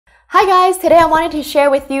Hi guys, today I wanted to share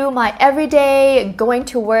with you my everyday going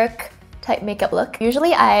to work type makeup look.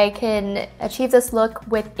 Usually I can achieve this look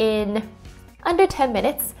within under 10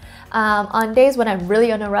 minutes. On days when I'm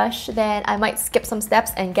really on a rush, then I might skip some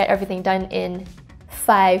steps and get everything done in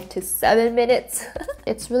 5 to 7 minutes.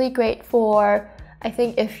 It's really great for, I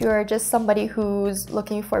think, if you're just somebody who's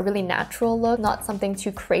looking for a really natural look, not something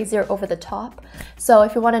too crazy or over the top. So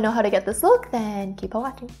if you want to know how to get this look, then keep on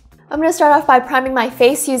watching. I'm going to start off by priming my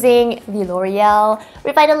face using the L'Oreal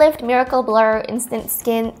Revitalift Miracle Blur Instant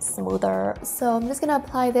Skin Smoother. So I'm just going to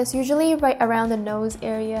apply this usually right around the nose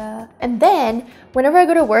area. And then whenever I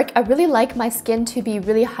go to work, I really like my skin to be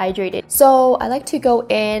really hydrated. So I like to go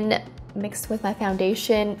in mixed with my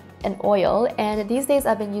foundation and oil, and these days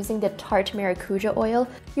I've been using the Tarte Maracuja Oil.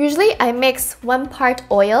 Usually I mix 1 part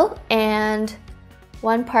oil and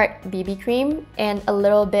 1 part BB cream and a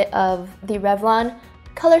little bit of the Revlon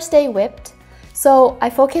ColorStay Whipped. So I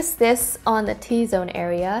focus this on the T-zone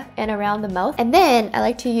area and around the mouth, and then I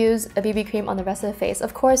like to use a BB cream on the rest of the face.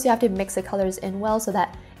 Of course, you have to mix the colors in well so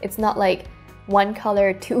that it's not like 1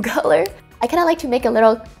 color, 2 color. I kind of like to make a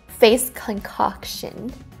little face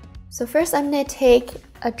concoction. So first I'm going to take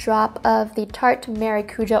a drop of the Tarte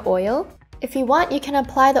Maracuja Oil. If you want, you can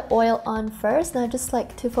apply the oil on first, and I just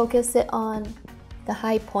like to focus it on the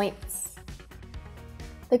high points.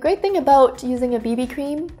 The great thing about using a BB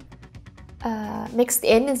cream mixed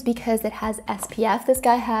in is because it has SPF. This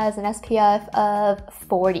guy has an SPF of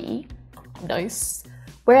 40. Nice.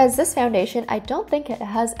 Whereas this foundation, I don't think it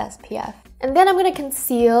has SPF. And then I'm going to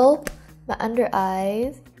conceal my under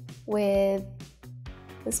eyes with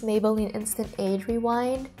this Maybelline Instant Age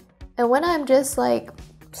Rewind. And when I'm just like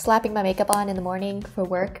slapping my makeup on in the morning for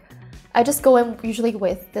work, I just go in usually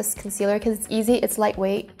with this concealer because it's easy, it's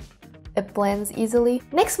lightweight, it blends easily.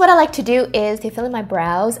 Next, what I like to do is to fill in my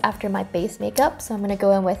brows after my base makeup. So I'm gonna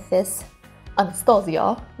go in with this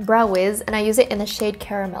Anastasia Brow Wiz, and I use it in the shade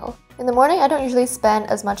Caramel. In the morning, I don't usually spend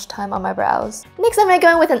as much time on my brows. Next, I'm gonna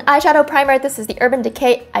go in with an eyeshadow primer. This is the Urban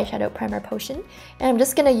Decay Eyeshadow Primer Potion. And I'm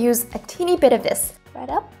just gonna use a teeny bit of this right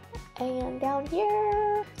up and down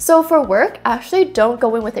here. So for work, I actually don't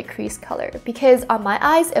go in with a crease color because on my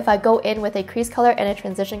eyes, if I go in with a crease color and a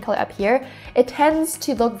transition color up here, it tends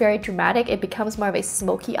to look very dramatic. It becomes more of a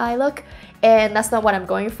smoky eye look, and that's not what I'm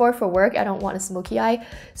going for work. I don't want a smoky eye,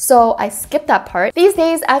 so I skip that part. These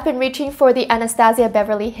days, I've been reaching for the Anastasia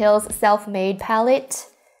Beverly Hills Self-Made palette.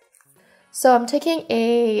 So I'm taking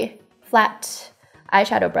a flat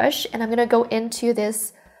eyeshadow brush, and I'm gonna go into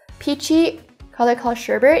this peachy color called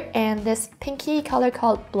Sherbet and this pinky color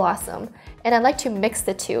called Blossom. And I like to mix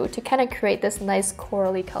the two to kind of create this nice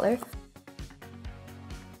corally color.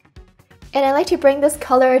 And I like to bring this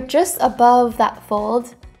color just above that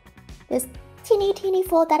fold. This teeny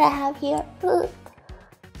fold that I have here. So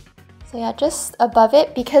yeah, just above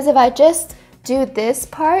it, because if I just do this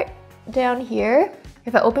part down here,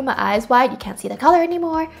 if I open my eyes wide, you can't see the color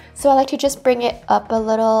anymore. So I like to just bring it up a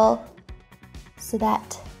little so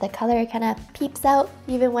that the color kind of peeps out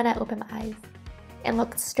even when I open my eyes and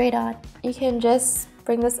look straight on. You can just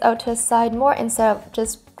bring this out to the side more instead of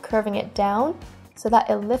just curving it down so that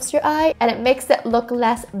it lifts your eye and it makes it look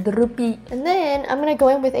less droopy. And then I'm gonna go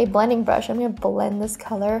in with a blending brush. I'm gonna blend this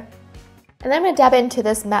color. And then I'm gonna dab into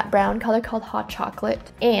this matte brown color called Hot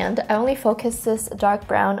Chocolate. And I only focus this dark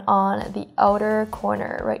brown on the outer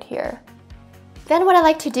corner right here. Then what I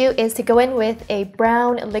like to do is to go in with a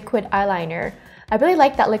brown liquid eyeliner. I really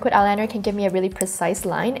like that liquid eyeliner can give me a really precise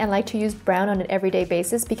line, and I like to use brown on an everyday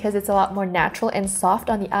basis because it's a lot more natural and soft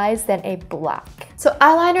on the eyes than a black. So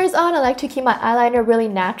eyeliner's on, I like to keep my eyeliner really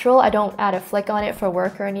natural. I don't add a flick on it for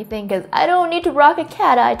work or anything because I don't need to rock a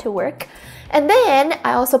cat eye to work. And then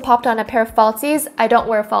I also popped on a pair of falsies. I don't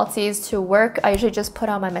wear falsies to work. I usually just put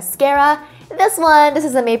on my mascara. This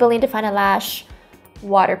is a Maybelline Define a Lash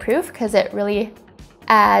waterproof because it really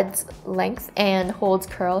adds length and holds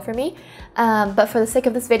curl for me. But for the sake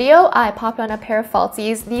of this video, I popped on a pair of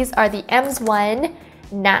falsies. These are the One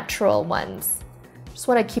Natural ones. Just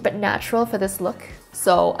want to keep it natural for this look.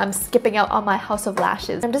 So I'm skipping out on my House of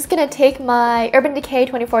Lashes. I'm just going to take my Urban Decay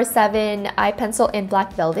 24/7 eye pencil in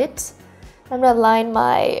Black Velvet. I'm going to line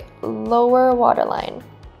my lower waterline.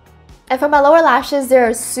 And for my lower lashes,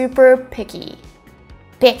 they're super picky.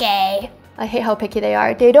 Picky! I hate how picky they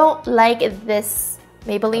are. They don't like this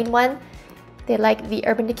Maybelline one. They like the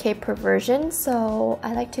Urban Decay Perversion, so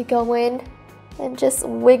I like to go in and just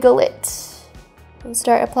wiggle it and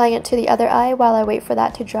start applying it to the other eye while I wait for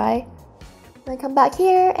that to dry. Then come back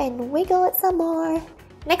here and wiggle it some more.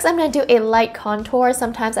 Next, I'm going to do a light contour.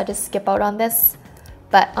 Sometimes I just skip out on this,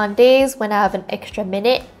 but on days when I have an extra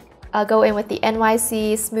minute, I'll go in with the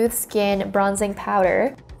NYC Smooth Skin Bronzing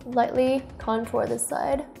Powder. Lightly contour this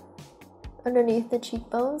side underneath the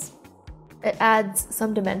cheekbones. It adds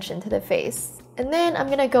some dimension to the face. And then I'm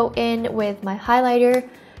gonna go in with my highlighter.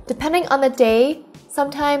 Depending on the day,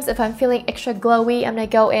 sometimes if I'm feeling extra glowy, I'm gonna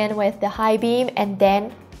go in with the high beam and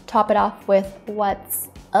then top it off with What's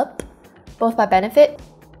Up, both by Benefit.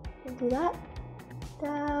 Do that.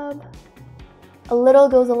 Dab. A little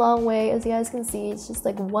goes a long way, as you guys can see. It's just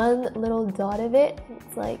like one little dot of it.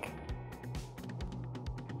 It's like...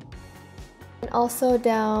 And also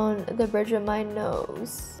down the bridge of my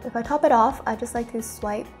nose. If I top it off, I just like to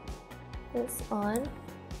swipe this on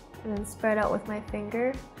and then spread out with my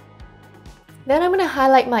finger. Then I'm going to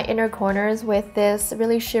highlight my inner corners with this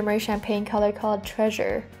really shimmery champagne color called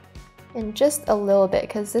Treasure. And just a little bit,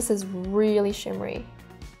 because this is really shimmery.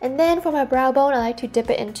 And then for my brow bone, I like to dip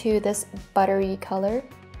it into this buttery color.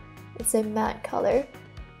 It's a matte color.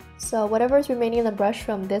 So whatever is remaining in the brush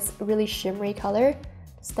from this really shimmery color,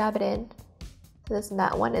 stab it in. So this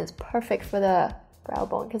matte one is perfect for the brow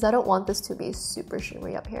bone, because I don't want this to be super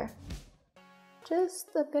shimmery up here. Just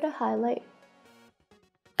a bit of highlight.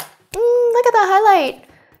 Look at that highlight!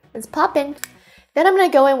 It's popping. Then I'm going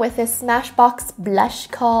to go in with this Smashbox blush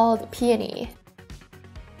called Peony.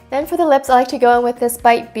 Then for the lips, I like to go in with this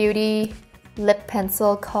Bite Beauty lip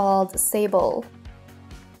pencil called Sable.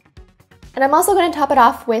 And I'm also going to top it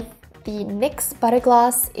off with the NYX Butter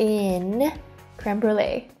Gloss in Creme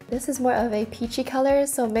Brulee. This is more of a peachy color,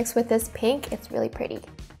 so mixed with this pink, it's really pretty.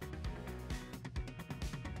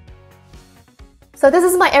 So this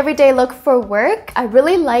is my everyday look for work. I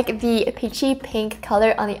really like the peachy pink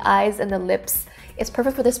color on the eyes and the lips. It's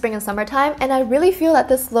perfect for the spring and summertime, and I really feel that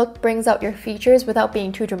this look brings out your features without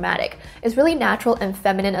being too dramatic. It's really natural and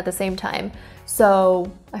feminine at the same time.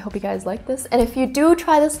 So I hope you guys like this. And if you do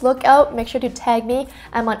try this look out, make sure to tag me.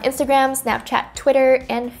 I'm on Instagram, Snapchat, Twitter,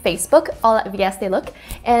 and Facebook, all at Viestelook.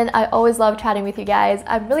 And I always love chatting with you guys.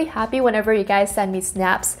 I'm really happy whenever you guys send me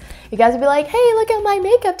snaps. You guys will be like, hey, look at my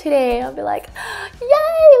makeup today. I'll be like,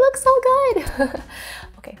 yay, looks so good.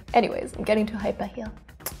 Okay, anyways, I'm getting too hyped by here.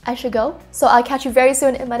 I should go, so I'll catch you very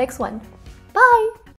soon in my next one. Bye!